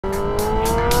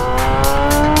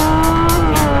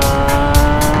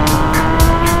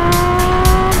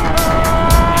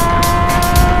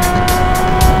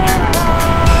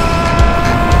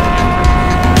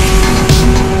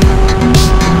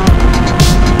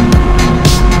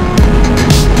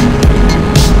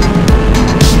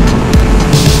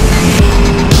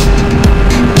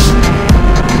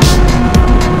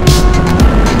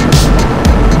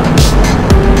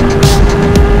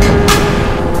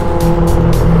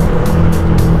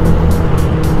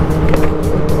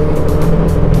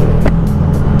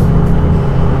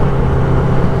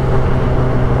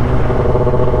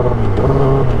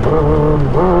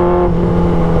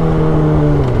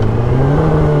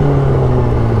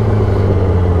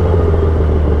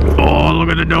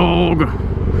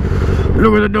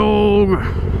Look at the dog.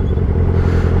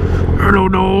 Hello,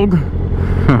 dog.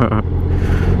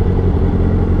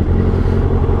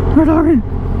 We're talking.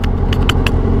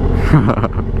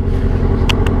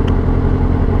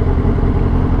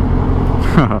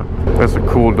 That's a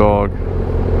cool dog.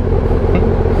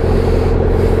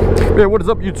 Yeah, what is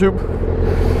up, YouTube?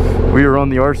 We are on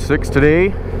the R6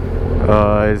 today.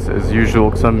 As usual,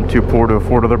 because I'm too poor to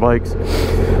afford other bikes.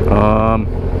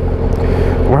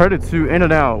 We're headed to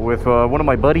In-N-Out with one of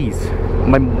my buddies,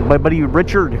 my buddy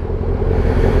Richard.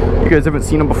 You guys haven't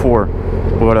seen him before,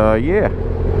 but yeah,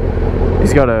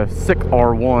 he's got a sick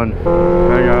R1.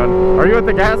 Hang on, are you at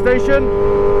the gas station?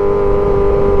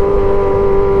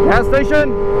 Gas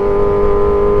station?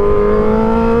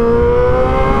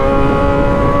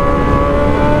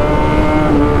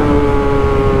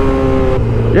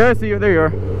 Yeah, I see you. There you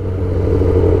are.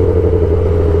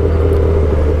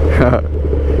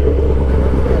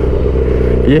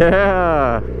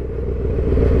 Yeah.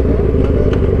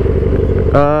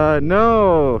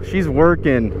 No, she's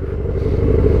working.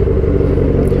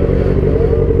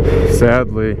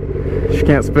 Sadly, she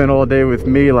can't spend all day with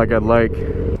me like I'd like.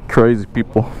 Crazy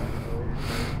people.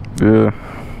 Yeah.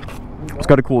 It's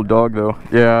got a cool dog though.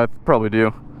 Yeah, I probably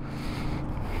do.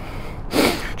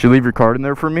 Did you leave your card in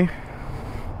there for me?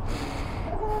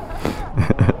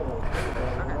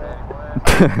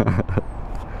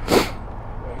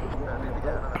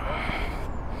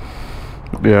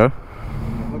 Yeah.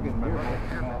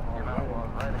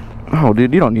 Oh,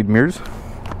 dude, you don't need mirrors.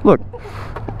 Look,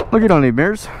 you don't need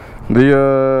mirrors.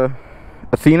 The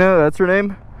Athena, that's her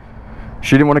name.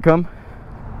 She didn't want to come.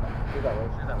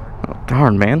 Oh,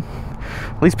 darn, man.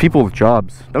 At least people with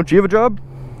jobs. Don't you have a job?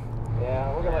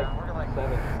 Yeah, we're gonna like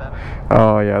 7.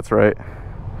 Oh yeah, that's right.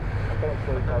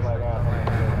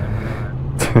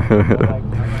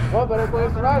 What better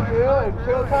place to ride to and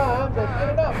kill time than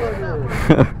In-N-Out burgers?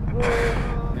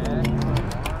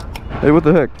 Hey, what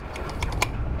the heck?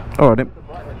 Oh, I didn't.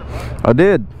 I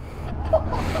did.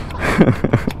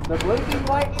 The blinking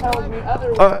light tells me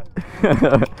otherwise.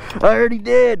 I already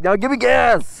did. Now give me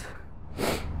gas.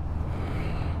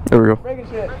 There we go. Breaking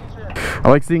shit. I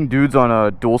like seeing dudes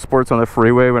on dual sports on the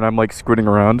freeway when I'm like scooting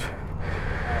around.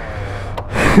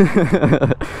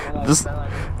 Just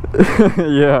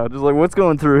yeah, just like what's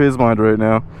going through his mind right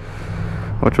now.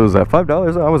 Which was that?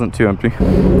 $5? I wasn't too empty.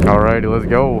 Alrighty, let's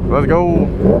go. Let's go.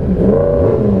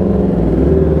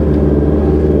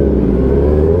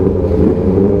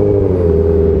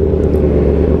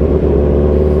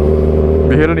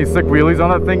 You hit any sick wheelies on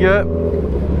that thing yet?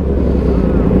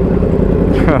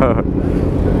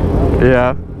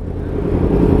 Yeah.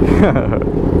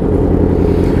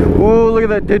 Whoa, look at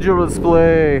that digital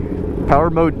display. Power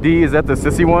mode D, is that the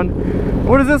sissy one?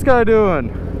 What is this guy doing?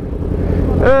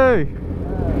 Hey!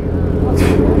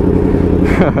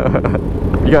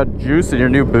 You got juice in your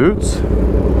new boots?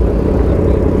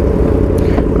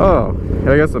 Oh,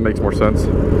 I guess that makes more sense.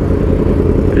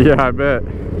 Yeah, I bet.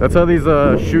 That's how these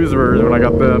shoes were when I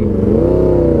got them.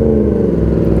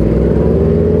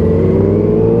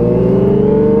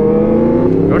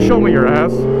 Don't show me your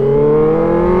ass.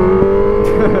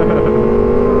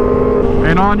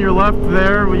 And on your left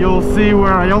there, you'll see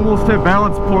where I almost hit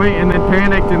balance point and then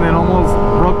panicked and then almost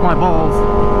broke my balls.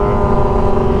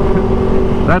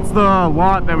 That's the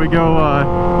lot that we go,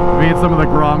 me and some of the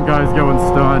Grom guys go and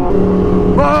stunt.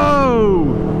 Whoa!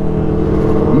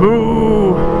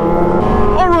 Moo!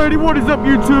 Alrighty, what is up,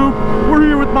 YouTube? We're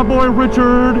here with my boy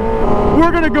Richard.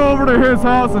 We're gonna go over to his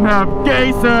house and have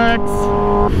gay sex.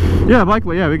 Yeah,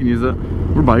 likely, yeah, we can use it.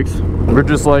 We're bikes. We're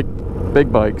just like big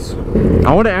bikes.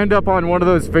 I want to end up on one of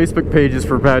those Facebook pages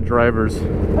for bad drivers.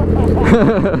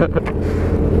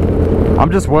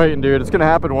 I'm just waiting, dude. It's gonna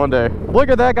happen one day. Look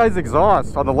at that guy's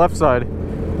exhaust on the left side.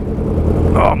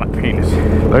 Oh, my penis.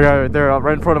 That guy right there,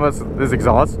 right in front of us, is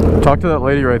exhaust. Talk to that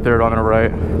lady right there on our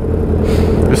right.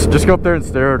 Just go up there and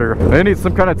stare at her. They need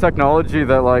some kind of technology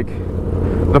that, like,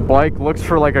 the bike looks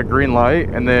for like a green light,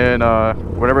 and then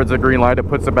whenever it's a green light, it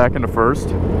puts it back into first.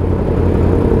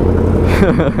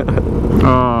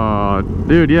 Oh,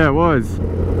 dude, yeah, it was.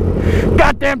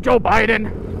 Goddamn Joe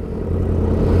Biden!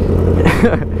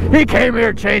 He came here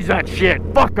and changed that shit.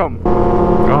 Fuck him.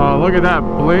 Oh, look at that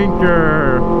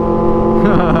blinker.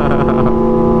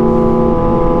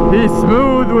 He's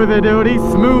smooth with it, dude. He's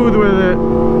smooth with it.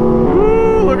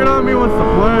 Woo, look at how he wants to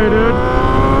play, dude.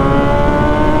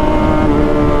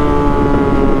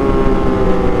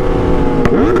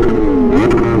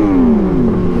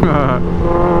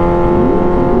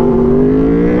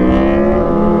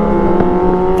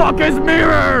 Fuck his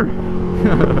mirror!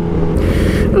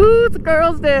 Ooh, it's a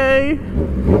girl's day.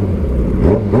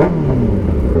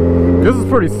 This is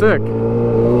pretty sick.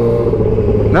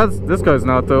 This guy's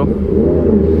not though.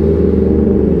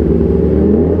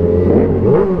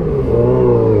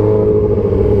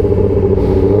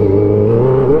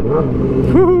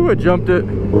 Woo, I jumped it.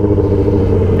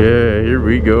 Yeah, here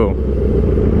we go.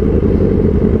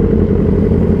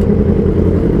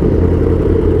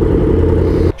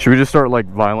 Should we just start like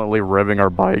violently revving our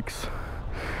bikes?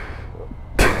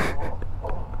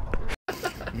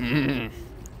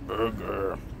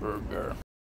 Burger, burger.